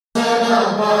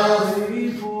Pray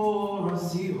for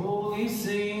us, ye holy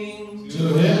saints.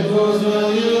 To him whose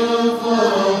will you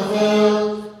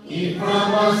fulfill, keep from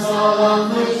us all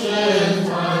afflictions,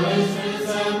 punishments,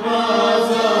 and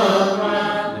crowns of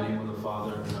wrath. In the name of the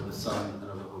Father, and of the Son, and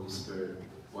of the Holy Spirit,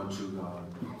 one true God.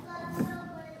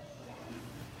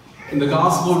 In the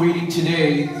Gospel reading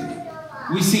today,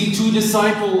 we see two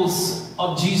disciples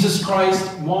of Jesus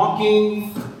Christ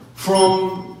walking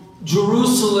from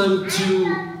Jerusalem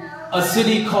to a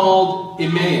city called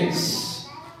Emmaus.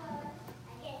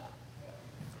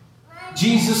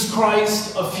 Jesus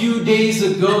Christ, a few days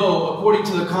ago, according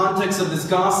to the context of this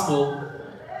Gospel,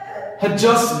 had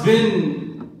just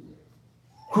been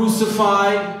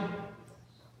crucified,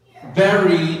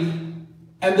 buried,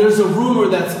 and there's a rumor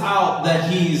that's out that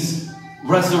he's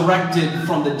resurrected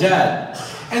from the dead.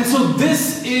 And so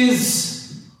this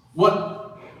is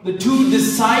what the two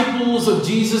disciples of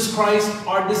Jesus Christ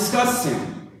are discussing.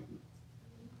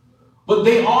 But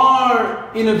they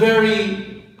are in a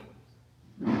very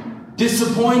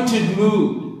disappointed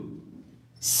mood,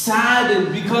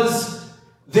 saddened, because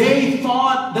they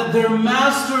thought that their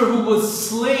master who was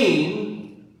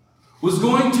slain was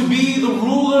going to be the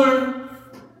ruler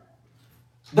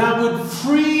that would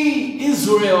free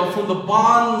Israel from the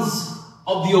bonds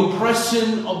of the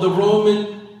oppression of the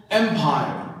Roman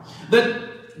Empire.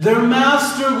 That their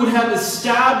master would have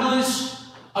established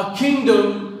a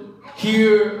kingdom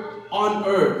here on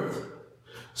earth.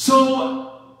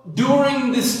 So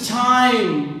during this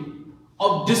time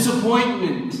of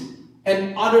disappointment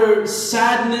and utter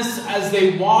sadness as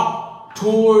they walk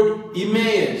toward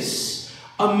Emmaus,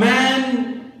 a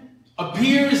man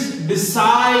appears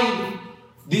beside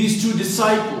these two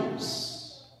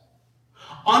disciples.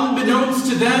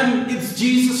 Unbeknownst to them, it's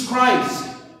Jesus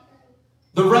Christ,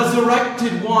 the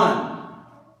resurrected one.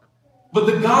 But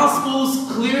the Gospels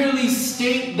clearly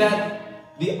state that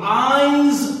the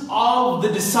eyes of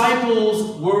the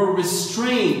disciples were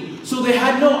restrained. So they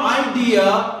had no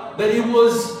idea that it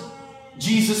was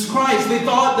Jesus Christ. They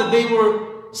thought that they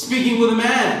were speaking with a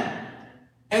man.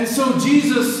 And so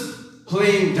Jesus,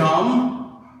 playing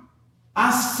dumb,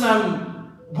 asks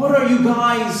them, "What are you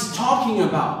guys talking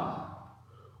about?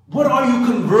 What are you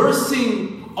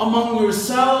conversing among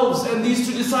yourselves?" And these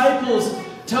two disciples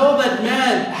tell that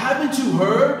man, "Haven't you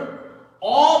heard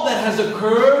all that has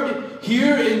occurred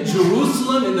here in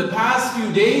Jerusalem in the past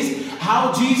few days?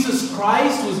 How Jesus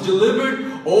Christ was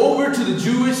delivered over to the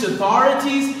Jewish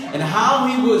authorities, and how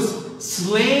he was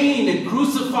slain and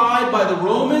crucified by the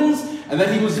Romans, and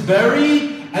that he was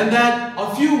buried, and that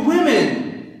a few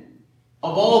women,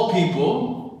 of all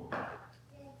people,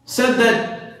 said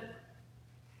that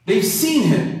they've seen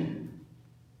him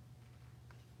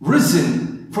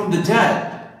risen from the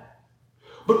dead.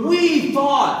 But we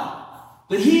thought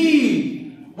that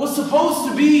he was supposed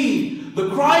to be the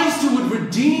Christ who would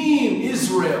redeem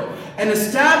Israel and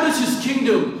establish his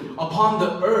kingdom upon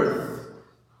the earth."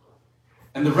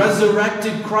 And the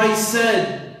resurrected Christ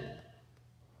said,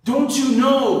 "Don't you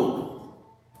know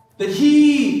that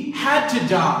he had to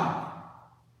die,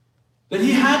 that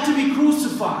he had to be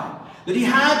crucified, that he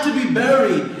had to be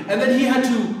buried, and that he had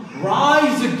to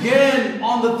rise again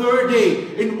on the third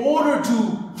day in order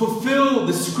to fulfill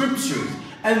the scriptures?"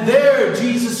 And there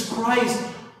Jesus Christ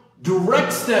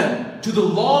directs them to the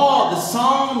law, the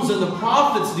Psalms, and the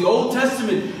prophets, the Old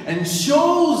Testament, and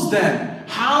shows them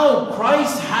how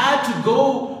Christ had to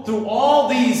go through all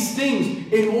these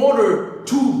things in order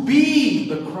to be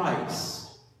the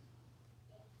Christ.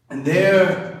 And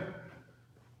there,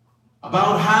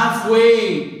 about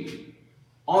halfway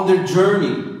on their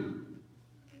journey,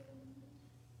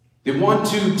 they want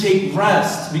to take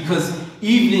rest because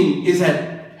evening is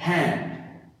at hand.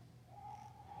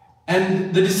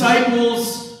 And the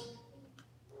disciples,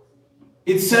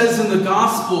 it says in the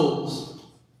Gospels,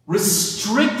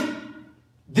 restrict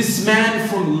this man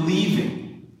from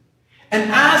leaving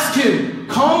and ask him,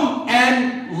 "Come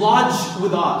and lodge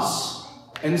with us."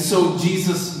 And so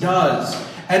Jesus does.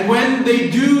 And when they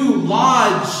do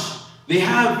lodge, they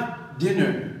have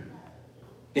dinner.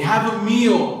 They have a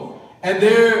meal. And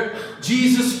there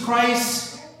Jesus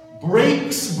Christ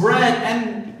breaks bread.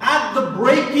 And at the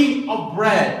breaking of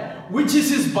bread, which is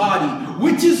his body,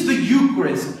 which is the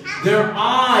Eucharist, their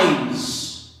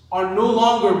eyes are no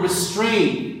longer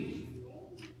restrained,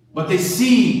 but they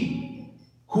see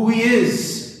who he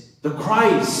is, the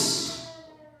Christ,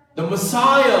 the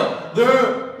Messiah,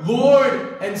 their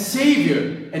Lord and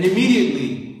Savior. And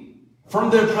immediately, from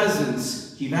their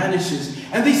presence, he vanishes.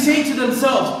 And they say to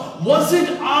themselves, "Wasn't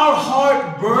our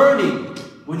heart burning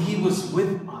when he was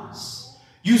with us?"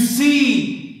 You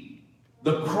see,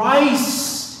 the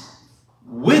Christ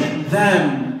with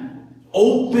them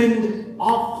opened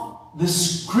up the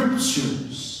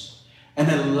scriptures and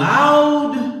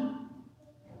allowed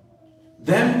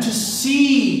them to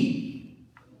see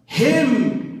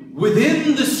Him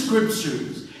within the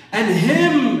scriptures and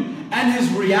Him and His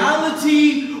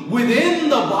reality within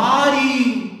the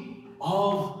body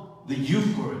of the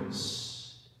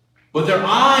Eucharist. But their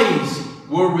eyes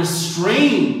were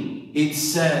restrained, it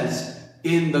says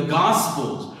in the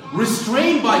Gospels.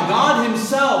 Restrained by God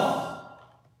Himself.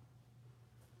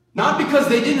 Not because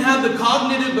they didn't have the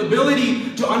cognitive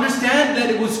ability to understand that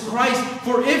it was Christ.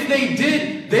 For if they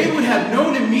did, they would have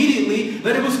known immediately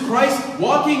that it was Christ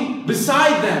walking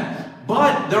beside them.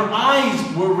 But their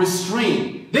eyes were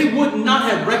restrained. They would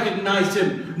not have recognized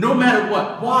Him no matter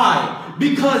what. Why?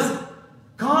 Because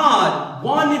God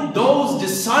wanted those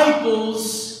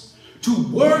disciples to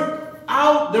work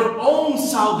out their own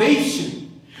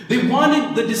salvation. They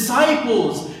wanted the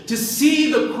disciples to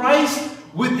see the Christ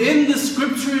within the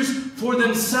scriptures for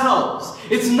themselves.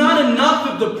 It's not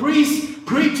enough if the priest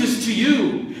preaches to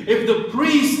you. If the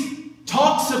priest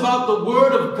talks about the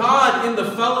Word of God in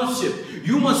the fellowship,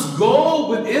 you must go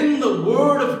within the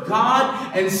Word of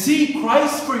God and see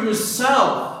Christ for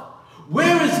yourself.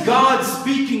 Where is God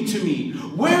speaking to me?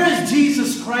 Where is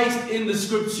Jesus Christ in the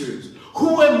scriptures?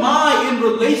 Who am I in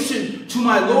relation to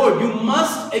my Lord? You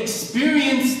must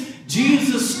experience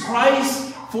Jesus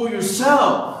Christ for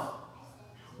yourself.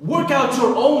 Work out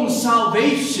your own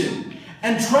salvation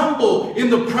and tremble in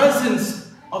the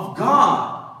presence of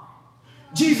God.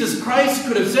 Jesus Christ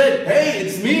could have said, "Hey,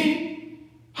 it's me.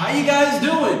 How you guys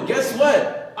doing? Guess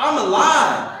what? I'm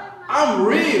alive. I'm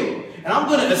real. And I'm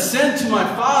going to ascend to my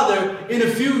Father in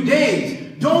a few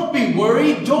days. Don't be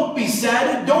worried. Don't be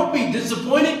saddened. Don't be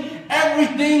disappointed.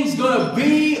 Everything's going to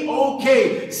be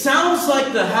okay." Sounds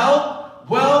like the health,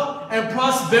 wealth, and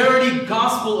prosperity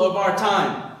gospel of our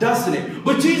time, doesn't it?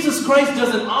 But Jesus Christ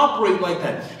doesn't operate like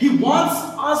that. He wants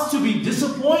us to be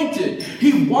disappointed.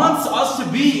 He wants us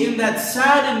to be in that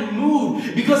saddened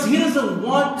mood because He doesn't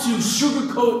want to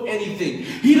sugarcoat anything.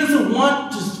 He doesn't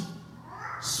want to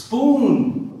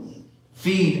spoon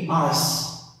feed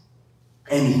us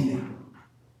anything.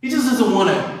 He just doesn't want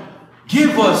to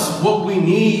give us what we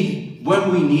need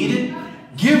when we need it.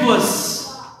 Give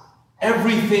us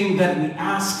everything that we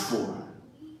ask for.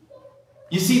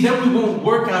 You see, then we won't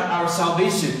work out our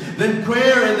salvation. Then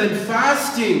prayer and then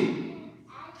fasting.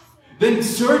 Then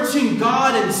searching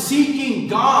God and seeking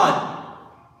God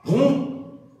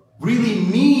won't really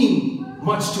mean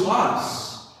much to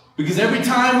us. Because every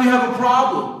time we have a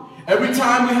problem, every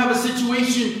time we have a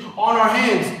situation on our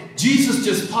hands, Jesus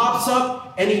just pops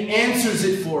up and He answers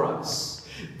it for us.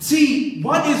 See,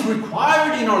 what is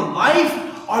required in our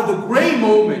life are the gray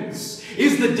moments,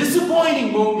 is the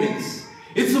disappointing moments.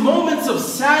 It's the moments of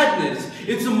sadness.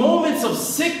 It's the moments of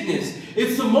sickness.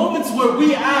 It's the moments where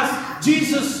we ask,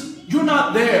 "Jesus, you're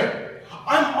not there.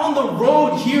 I'm on the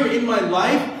road here in my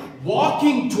life,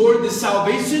 walking toward this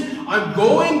salvation. I'm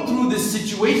going through this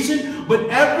situation, but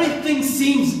everything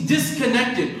seems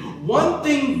disconnected. One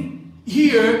thing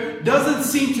here doesn't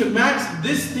seem to match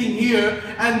this thing here,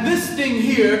 and this thing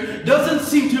here doesn't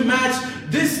seem to match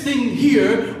this thing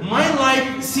here. My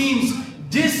life seems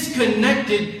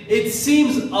disconnected. It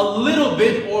seems a little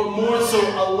bit, or more so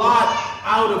a lot,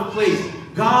 out of place."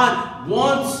 God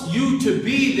wants you to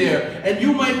be there. And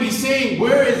you might be saying,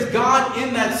 "Where is God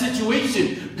in that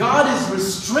situation?" God is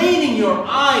restraining your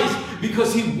eyes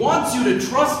because He wants you to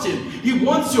trust Him. He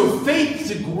wants your faith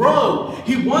to grow.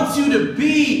 He wants you to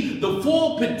be the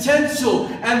full potential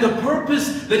and the purpose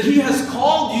that He has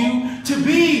called you to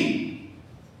be.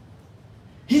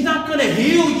 He's not going to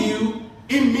heal you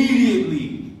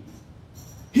immediately.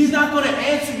 He's not going to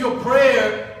answer your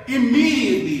prayer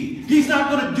immediately. He's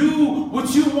not going to do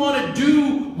what you want to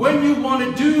do, when you want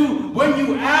to do, when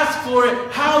you ask for it,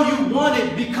 how you want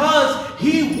it, because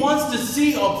He wants to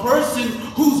see a person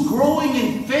who's growing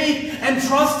in faith and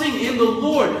trusting in the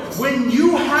Lord. When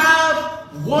you have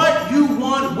what you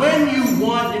want, when you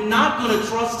want, and not going to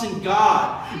trust in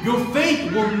God, your faith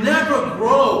will never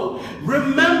grow.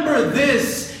 Remember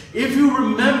this. If you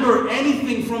remember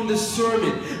anything from this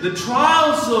sermon, the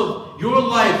trials of your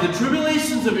life, the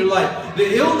tribulations of your life,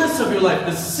 the illness of your life,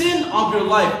 the sin of your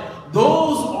life,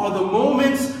 those are the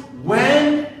moments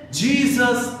when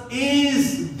Jesus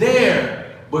is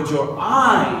there, but your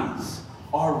eyes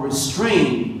are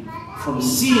restrained from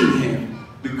seeing Him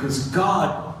because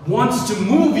God wants to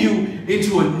move you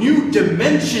into a new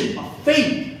dimension of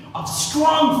faith, of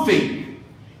strong faith.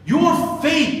 Your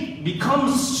faith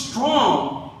becomes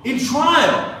strong in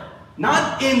trial,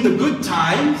 not in the good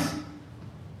times,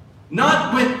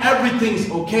 not when everything's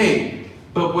okay.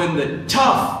 But when the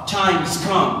tough times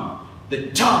come,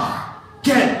 the tough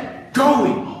get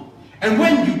going. And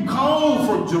when you go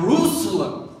from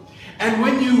Jerusalem, and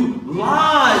when you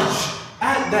lodge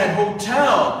at that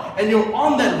hotel, and you're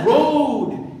on that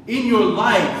road in your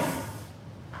life,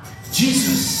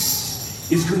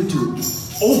 Jesus is going to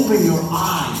open your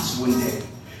eyes one day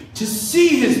to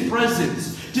see his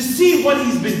presence, to see what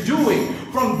he's been doing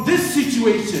from this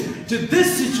situation to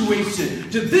this situation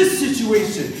to this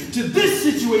situation to this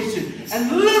situation,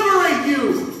 and liberate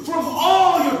you from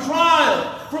all your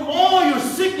trials, from all your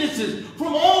sicknesses,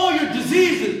 from all your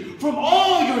diseases, from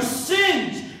all your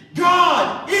sins.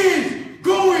 God is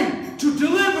going to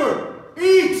deliver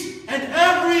each and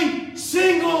every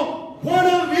single one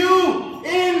of you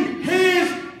in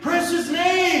his precious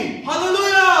name.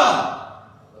 Hallelujah!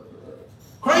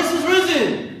 Christ is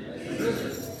risen.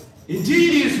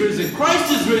 Indeed he is risen.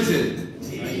 Christ is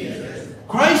risen.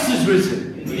 Christ is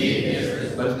risen.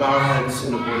 Let us bow our heads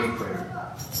in a word of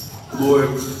prayer. Lord,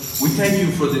 we thank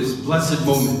you for this blessed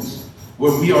moment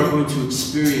where we are going to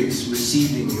experience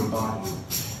receiving your body.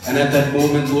 And at that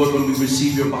moment, Lord, when we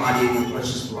receive your body and your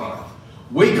precious blood,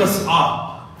 wake us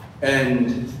up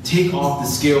and take off the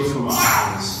scales from our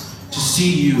eyes to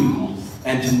see you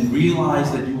and to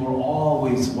realize that you are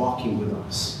always walking with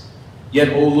us.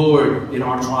 Yet, O Lord, in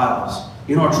our trials,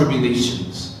 in our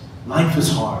tribulations, life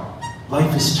is hard,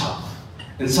 life is tough.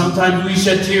 And sometimes we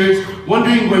shed tears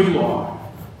wondering where you are.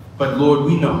 But Lord,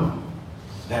 we know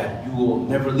that you will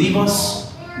never leave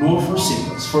us nor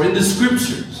forsake us. For in the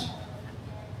scriptures,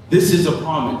 this is a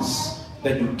promise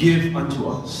that you give unto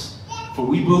us. For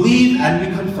we believe and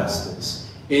we confess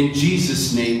this. In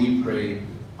Jesus' name we pray.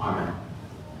 Amen.